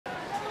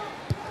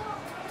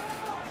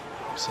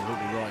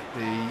Absolutely right.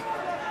 The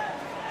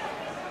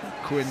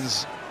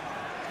Quins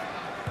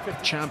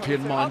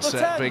champion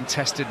mindset being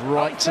tested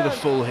right to the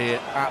full here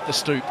at the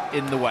Stoop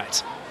in the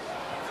wet.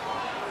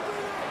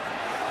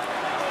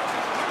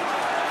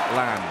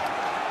 Land.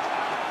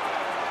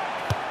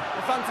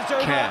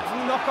 Care.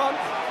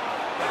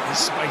 There's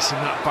space in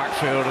that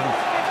backfield,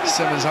 and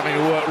Simmons having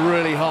to work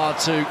really hard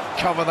to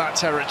cover that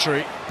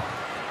territory.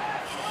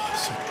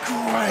 It's a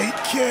great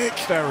kick.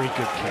 Very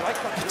good kick.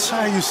 I'll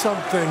tell you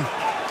something,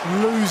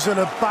 losing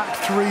a back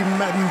three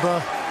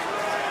member,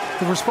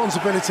 the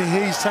responsibility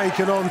he's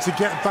taken on to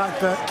get back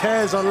there.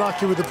 Care's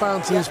unlucky with the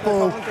bounce in his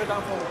ball,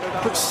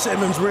 but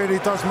Simmons really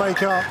does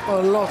make up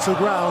a lot of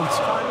ground.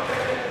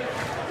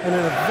 And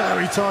in a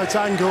very tight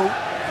angle,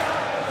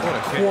 what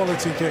a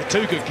quality kick.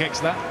 Two good kicks,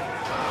 that.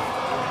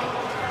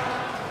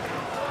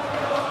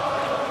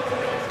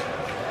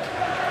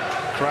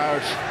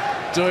 Crowd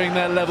doing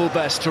their level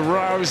best to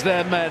rouse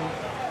their men.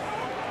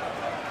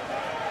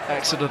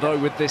 Exeter, though,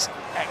 with this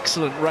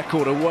excellent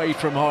record away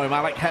from home.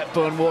 Alec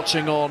Hepburn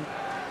watching on.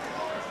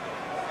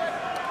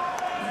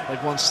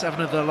 They've won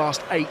 7 of their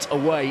last 8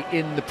 away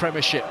in the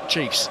Premiership,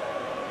 Chiefs.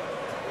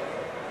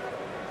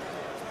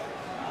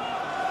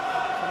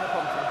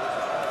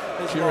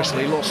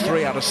 Curiously lost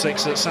 3 out of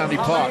 6 at Sandy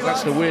Park.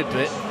 That's the weird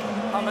bit.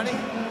 How many?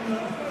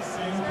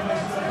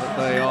 But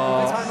they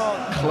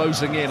are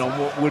closing in on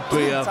what would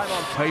be a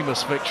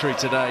famous victory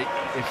today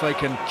if they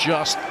can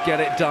just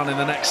get it done in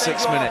the next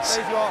 6 minutes.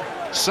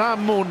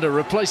 Sam Maunder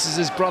replaces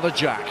his brother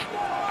Jack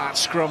at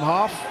scrum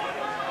half.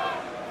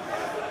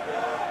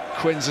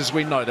 Quins, as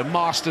we know, the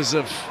masters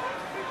of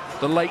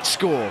the late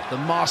score, the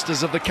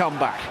masters of the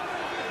comeback.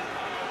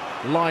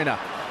 Liner,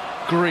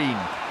 Green.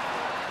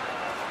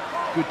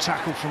 Good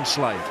tackle from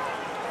Slade.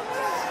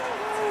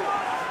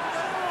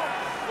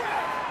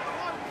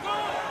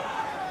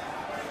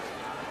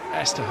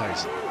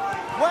 Esterhuizen.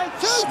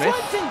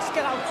 Smith.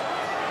 Get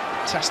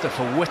out. Tester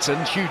for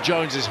Witten. Hugh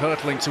Jones is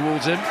hurtling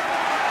towards him.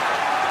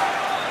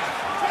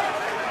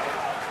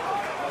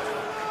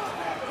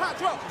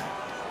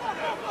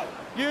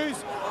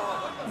 Use.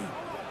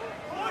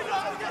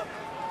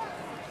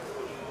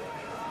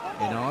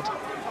 Inard.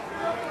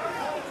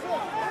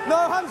 No,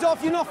 hands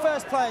off, you're not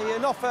first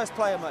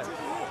player, mate.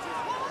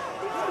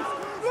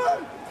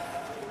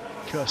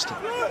 Kirsten.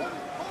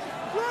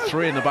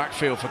 3 in the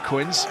backfield for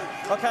Quins.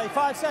 Okay,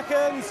 5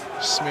 seconds.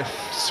 Smith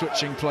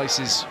switching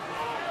places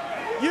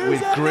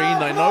with Green.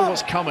 They know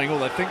what's coming, or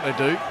they think they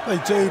do. They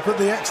do, but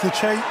the Exeter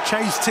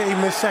chase team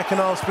this second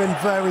half's been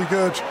very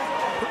good.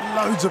 Put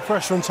loads of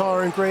pressure on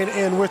Tyrone Green.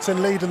 Ian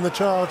Witten leading the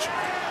charge.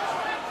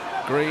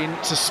 Green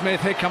to Smith,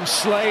 here comes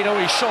Slade. Oh,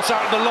 he's shot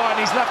out of the line,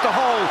 he's left a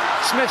hole.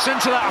 Smith's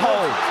into that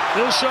hole.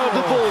 He'll show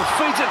the ball,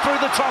 feeds it through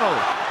the tunnel.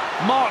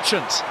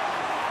 Marchant.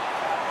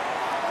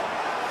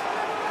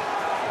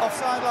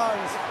 Offside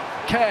lines.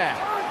 Care.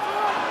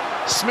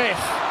 Smith,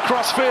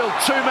 crossfield,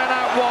 2 men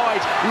out wide.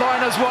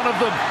 Liner's one of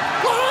them.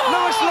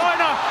 Lewis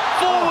Liner,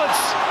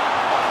 forwards.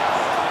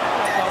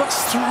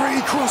 That's 3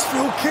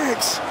 crossfield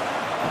kicks.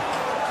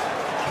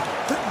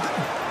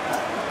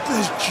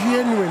 There's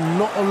genuine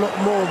not a lot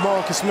more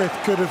Marcus Smith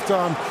could have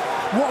done.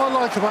 What I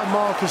like about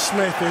Marcus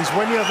Smith is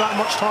when you have that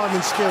much time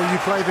and skill, you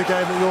play the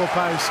game at your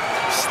pace.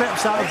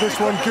 Steps out of this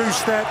one, goose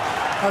step,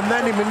 and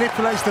then he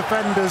manipulates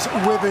defenders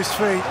with his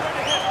feet.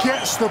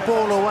 Gets the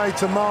ball away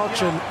to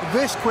Marchant.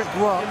 This quick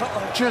ruck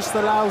just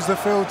allows the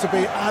field to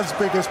be as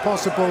big as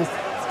possible.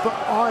 But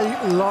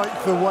I like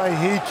the way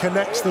he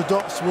connects the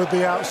dots with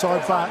the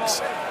outside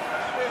backs.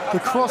 The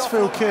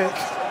crossfield kick,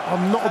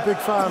 I'm not a big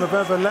fan of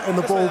ever letting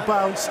the ball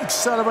bounce.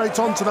 Accelerate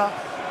onto that,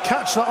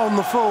 catch that on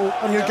the full,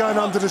 and you're going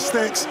under the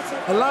sticks.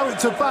 Allow it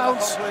to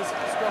bounce,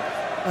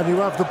 and you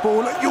have the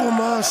ball at your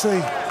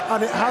mercy.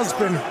 And it has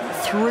been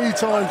 3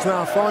 times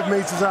now, 5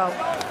 metres out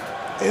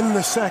in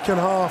the second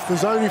half.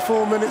 There's only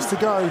 4 minutes to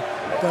go.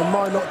 They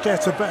might not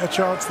get a better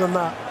chance than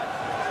that.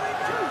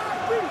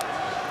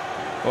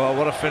 Well,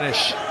 what a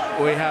finish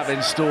we have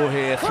in store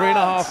here.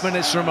 3.5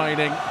 minutes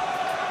remaining.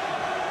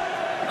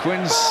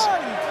 Quins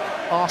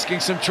asking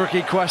some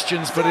tricky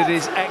questions, but it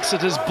is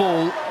Exeter's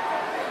ball.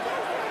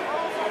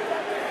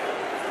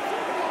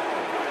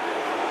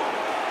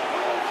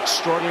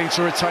 Struggling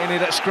to retain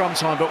it at scrum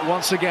time, but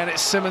once again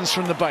it's Simmons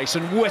from the base,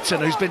 and Witten,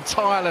 who's been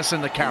tireless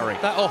in the carry.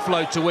 That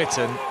offload to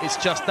Witten,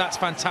 that's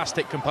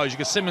fantastic composure,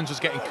 because Simmons was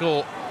getting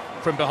caught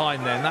from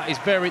behind then.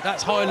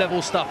 That's high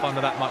level stuff under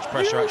that much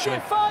pressure, actually.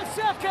 5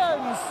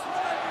 seconds.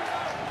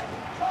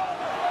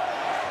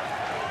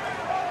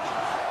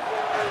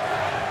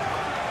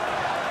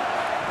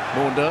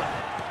 Maunder,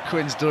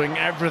 Quins doing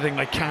everything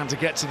they can to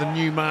get to the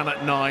new man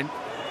at 9.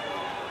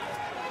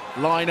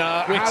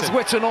 Liner has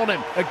Witten on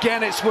him.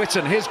 Again, it's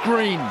Witten. Here's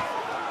Green.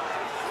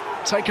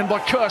 Taken by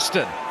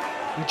Kirsten.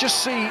 You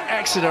just see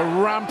Exeter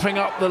ramping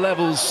up the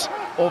levels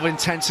of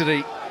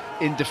intensity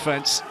in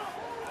defence.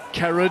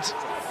 Kerrod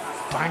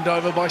banged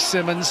over by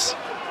Simmons.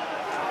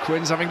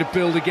 Quins having to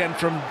build again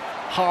from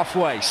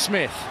halfway.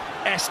 Smith,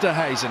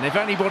 Esterhuizen. If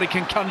anybody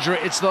can conjure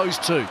it, it's those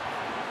two.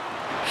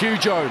 Hugh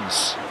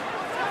Jones.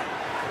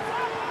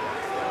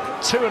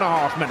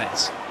 2.5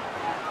 minutes.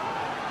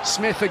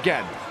 Smith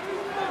again.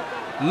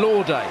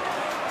 Lauday.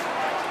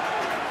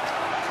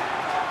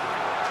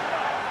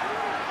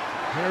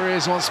 Here he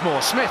is once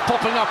more. Smith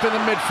popping up in the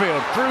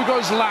midfield. Through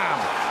goes Lamb.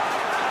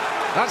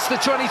 That's the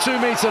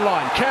 22-metre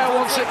line. Kerr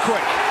wants it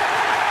quick.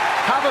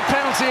 Have a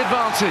penalty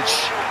advantage.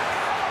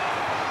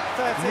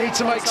 Need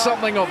to make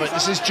something of it.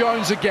 This is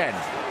Jones again.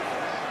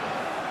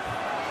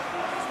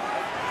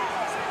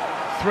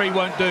 3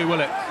 won't do,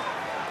 will it?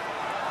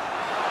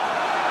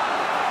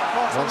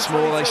 Once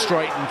more they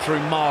straighten through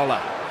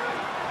Marler.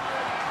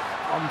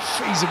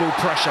 Unfeasible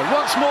pressure.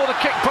 Once more the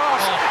kick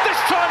pass. This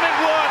time it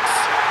works.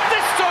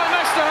 This time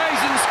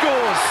Esterhuizen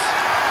scores.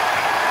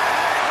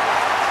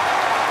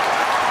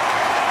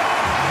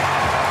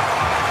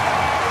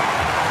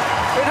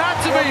 It had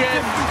to be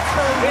him.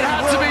 It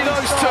had to be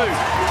those two.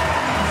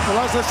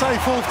 Well, as I say,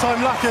 fourth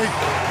time lucky.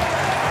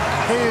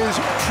 He is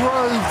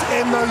probed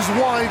in those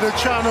wider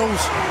channels.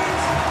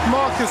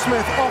 Marcus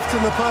Smith,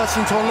 often the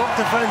person to unlock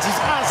defences,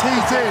 as he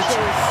did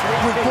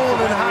with ball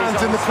in hand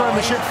in the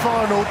Premiership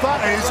final.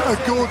 That is a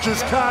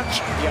gorgeous catch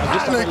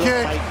and a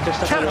kick.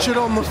 Catch it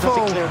on the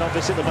full.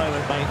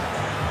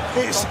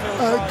 It's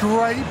a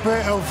great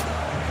bit of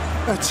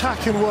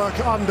attacking work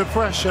under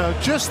pressure.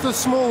 Just a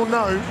small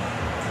note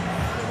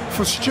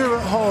for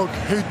Stuart Hogg,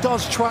 who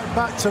does track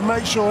back to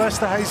make sure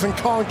Esterhuizen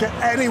can't get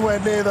anywhere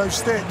near those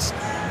sticks.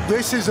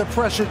 This is a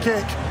pressure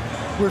kick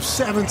with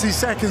 70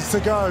 seconds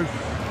to go.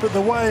 But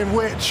the way in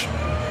which...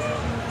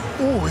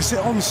 Oh, is it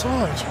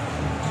onside?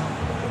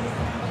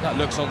 That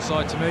looks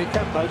onside to me.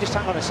 Tempo, just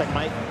hang on a second,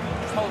 mate.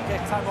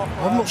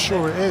 I'm not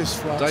sure it is.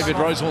 David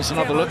Rose wants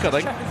another look, I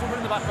think.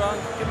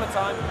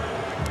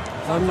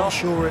 I'm not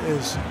sure it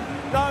is.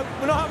 No,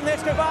 we're not having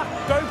this. Go back.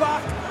 Go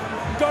back.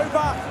 Go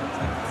back.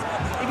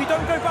 If you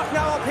don't go back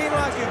now, I'll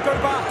penalise you. Go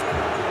back.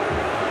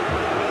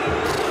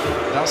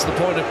 That's the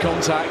point of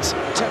contact.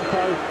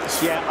 Tempo,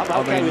 yeah,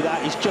 I'm okay with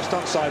that. He's just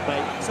onside,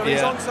 mate. So he's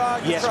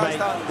onside. Yes,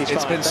 mate.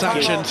 It's been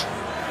sanctioned.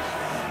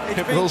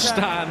 It will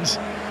stand,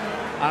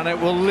 and it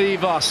will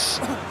leave us,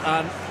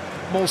 and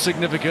more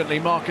significantly,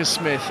 Marcus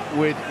Smith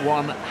with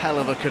one hell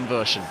of a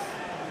conversion.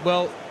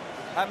 Well,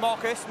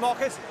 Marcus.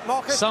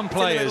 some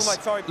players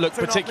look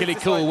particularly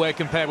cool where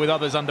compared with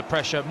others under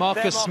pressure.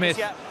 Marcus Smith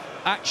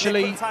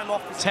actually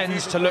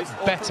tends to look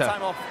better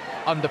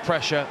under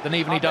pressure than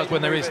even he does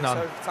when there is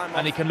none,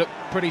 and he can look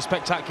pretty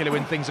spectacular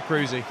when things are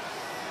cruisy.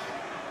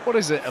 What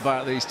is it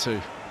about these two?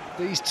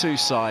 These two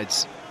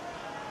sides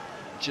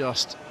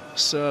just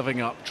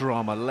serving up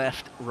drama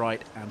left,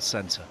 right and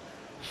centre.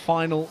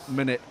 Final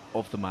minute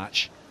of the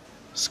match,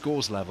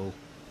 scores level.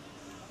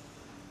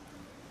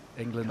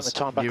 England's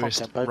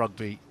newest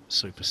rugby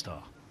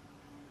superstar.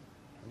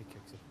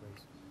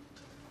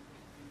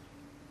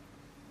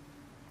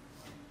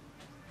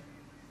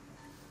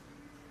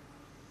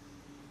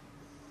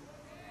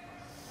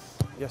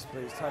 Yes,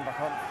 please. Time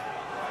back on.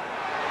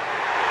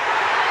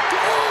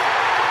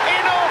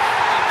 Enough!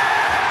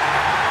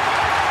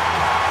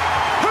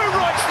 Who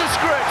writes the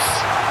scripts?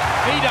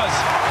 He does.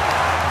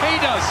 He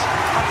does.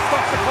 I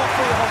stopped the clock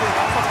for you, Hobby.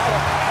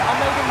 I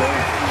made a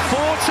move.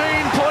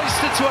 14 points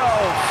to 12.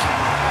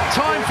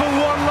 Time for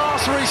one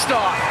last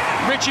restart.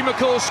 Richie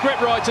McCall's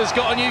scriptwriter's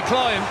got a new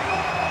client.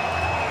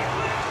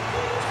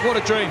 What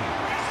a dream.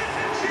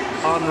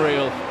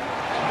 Unreal.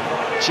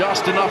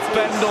 Just enough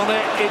bend on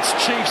it. It's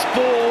Chiefs'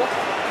 ball.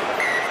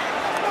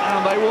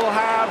 And they will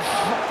have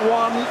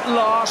one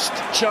last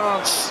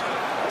chance.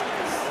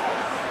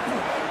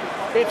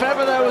 If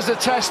ever there was a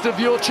test of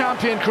your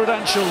champion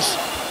credentials,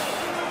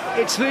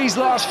 it's these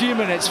last few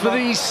minutes for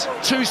these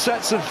two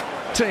sets of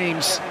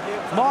teams.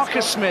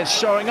 Marcus Smith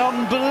showing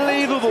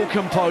unbelievable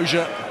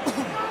composure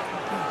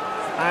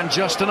and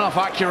just enough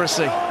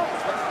accuracy.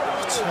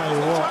 I'll tell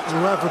you what,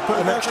 whoever put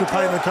an extra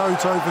paint of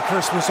coat over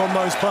Christmas on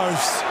those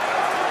posts,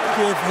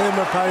 give him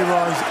a pay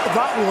rise.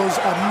 That was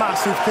a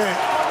massive kick.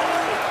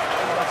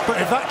 But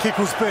if that kick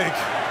was big,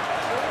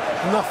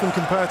 nothing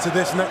compared to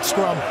this next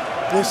scrum.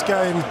 This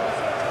game,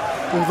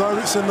 although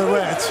it's in the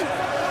red,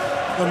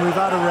 and we've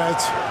had a red,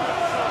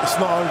 it's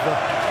not over.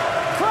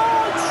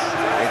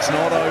 It's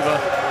not over.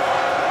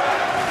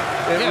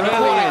 It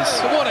really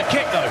is. What a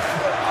kick, though.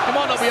 It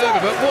might not be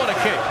over, but what a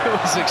kick. It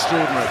was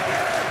extraordinary.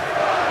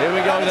 Here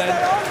we go then.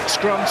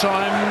 Scrum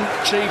time.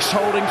 Chiefs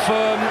holding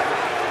firm.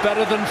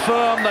 Better than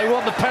firm. They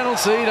want the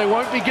penalty. They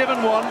won't be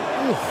given one.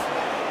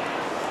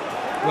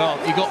 Well,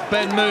 you got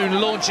Ben Moon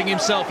launching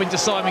himself into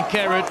Simon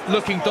Kerr,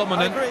 looking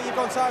dominant. I agree, you've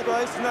gone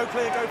sideways, no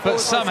clear go forward. But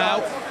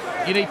somehow,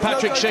 you need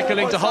Patrick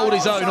Schickerling to hold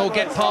his own or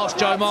get past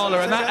Joe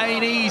Marler, and that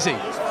ain't easy.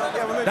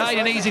 That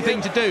ain't an easy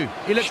thing to do.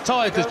 He looks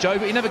tired, does Joe,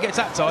 but he never gets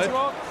that tired.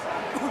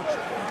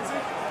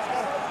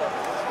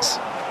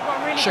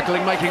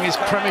 Schickerling making his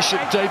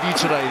Premiership debut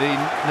today, the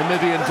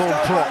Namibian-born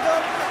prop.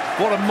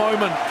 What a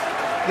moment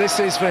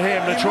this is for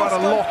him to try to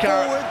lock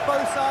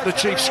out the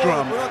Chiefs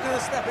scrum. We're not going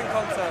to step in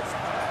context.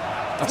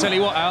 I'll tell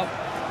you what, Al,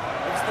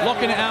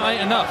 locking it out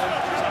ain't enough.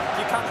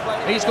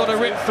 He's got to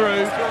rip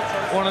through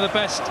one of the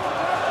best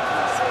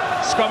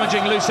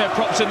scrummaging loosehead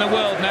props in the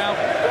world now.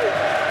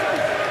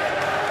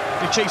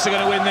 The Chiefs are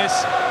going to win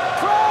this.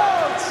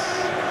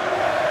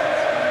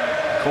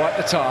 Quite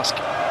the task.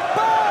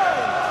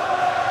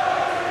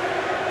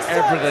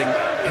 Everything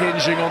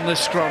hinging on this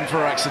scrum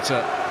for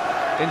Exeter.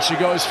 In she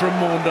goes from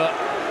Maunda.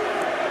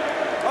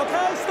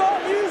 Okay,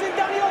 stop using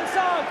Danny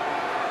onside.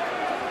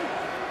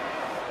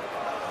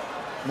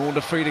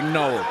 Maunda feeding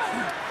Noel.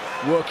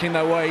 Working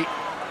their way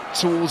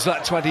towards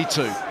that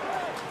 22.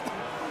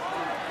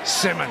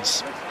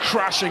 Simmons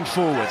crashing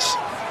forwards.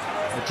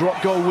 A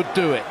drop goal would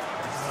do it.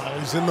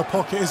 He's in the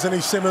pocket, isn't he,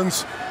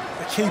 Simmons?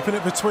 They're keeping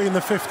it between the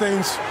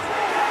 15s.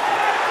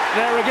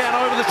 There again,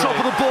 over the top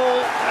of the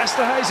ball.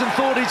 Esterhuizen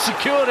thought he'd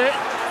secured it.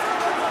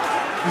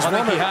 He's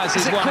I think he has.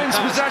 Is it cleanse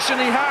possession?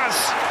 He has.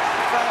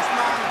 First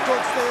man,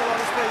 good steal on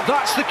his feet.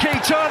 That's the key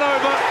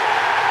turnover.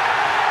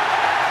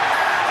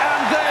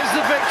 And there's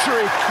the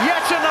victory.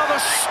 Yet another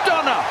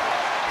stunner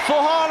for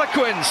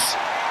Harlequins.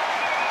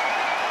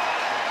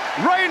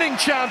 Reigning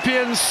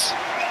champions.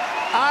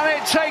 And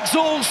it takes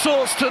all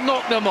sorts to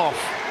knock them off.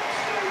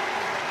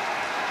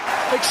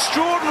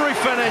 Extraordinary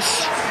finish.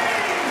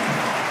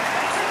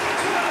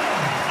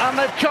 And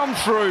they've come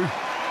through.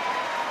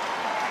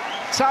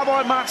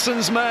 Tabai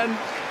Matson's men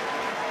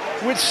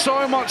with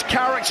so much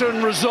character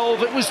and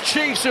resolve. It was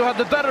Chiefs who had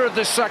the better of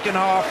this second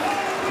half,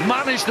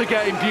 managed the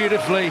game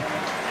beautifully,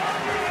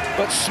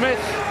 but Smith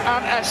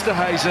and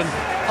Esterhuizen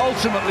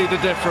ultimately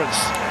the difference.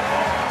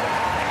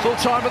 Full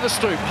time at the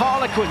Stoop.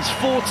 Harlequins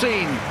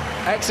 14,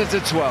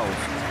 Exeter 12.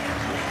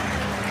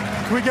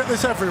 Can we get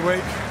this every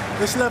week?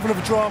 This level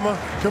of drama,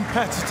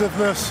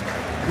 competitiveness,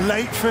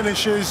 late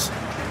finishes,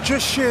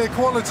 just sheer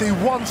quality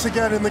once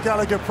again in the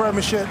Gallagher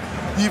Premiership.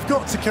 You've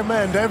got to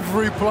commend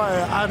every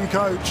player and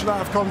coach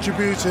that have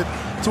contributed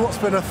to what's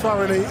been a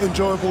thoroughly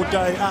enjoyable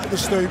day at the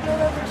Stoop.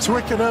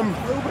 Twickenham,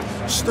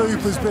 Stoop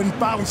has been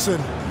bouncing.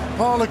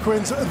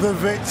 Harlequins, the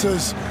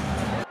victors.